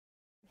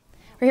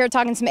We're here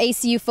talking some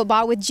ACU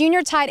football with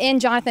junior tight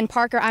end Johnathan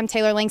Parker. I'm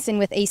Taylor Langston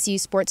with ACU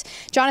Sports.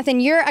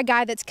 Johnathan, you're a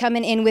guy that's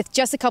coming in with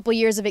just a couple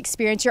years of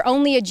experience. You're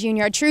only a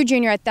junior, a true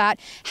junior at that.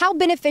 How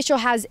beneficial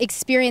has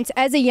experience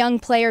as a young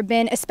player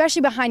been,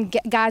 especially behind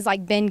guys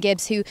like Ben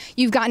Gibbs, who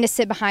you've gotten to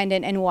sit behind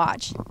and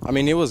watch? I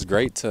mean, it was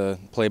great to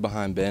play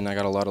behind Ben. I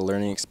got a lot of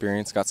learning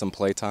experience, got some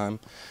play time.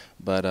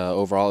 But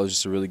overall, it was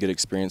just a really good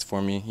experience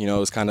for me. You know,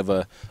 it was kind of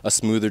a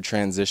smoother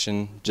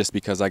transition just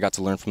because I got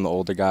to learn from the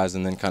older guys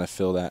and then kind of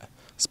fill that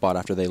spot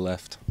after they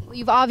left. Well,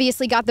 you've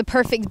obviously got the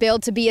perfect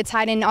build to be a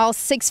tight end, all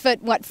 6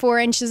 foot, 4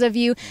 inches of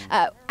you.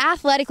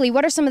 Athletically,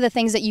 what are some of the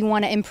things that you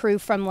want to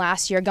improve from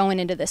last year going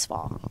into this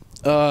fall?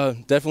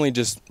 Definitely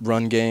just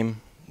run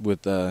game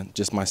with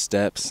just my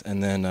steps,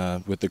 and then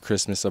with the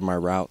crispness of my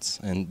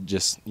routes, and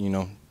just, you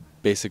know,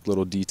 basic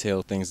little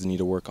detail things that need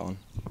to work on.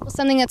 Well,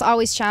 something that's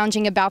always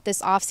challenging about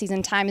this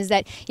off-season time is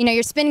that, you know,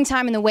 you're spending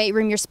time in the weight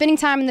room, you're spending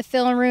time in the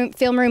film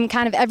room,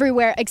 kind of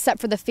everywhere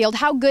except for the field.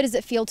 How good does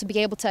it feel to be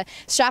able to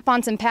strap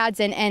on some pads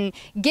and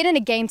get in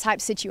a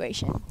game-type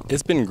situation?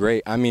 It's been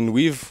great. I mean,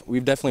 we've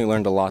definitely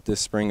learned a lot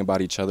this spring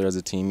about each other as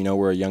a team. You know,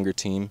 we're a younger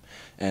team,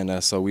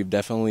 and so we've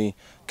definitely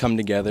come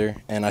together,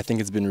 and I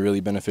think it's been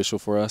really beneficial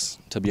for us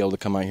to be able to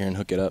come out here and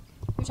hook it up.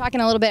 We were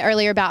talking a little bit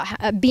earlier about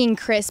being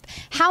crisp.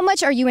 How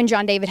much are you and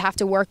John David have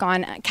to work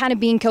on kind of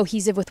being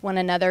cohesive with one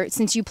another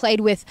since you played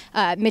with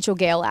Mitchell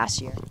Gale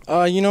last year?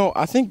 You know,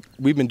 I think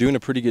we've been doing a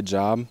pretty good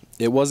job.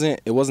 It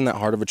wasn't that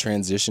hard of a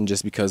transition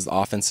just because the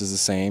offense is the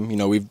same. You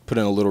know, we've put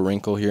in a little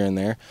wrinkle here and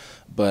there,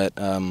 but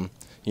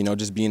you know,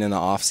 just being in the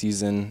off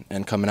season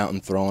and coming out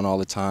and throwing all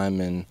the time,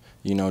 and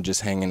you know,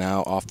 just hanging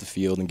out off the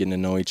field and getting to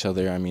know each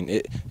other. I mean,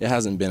 it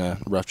hasn't been a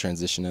rough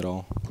transition at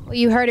all. Well,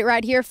 you heard it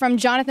right here from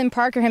Johnathan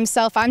Parker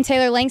himself. I'm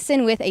Taylor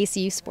Langston with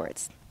ACU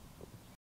Sports.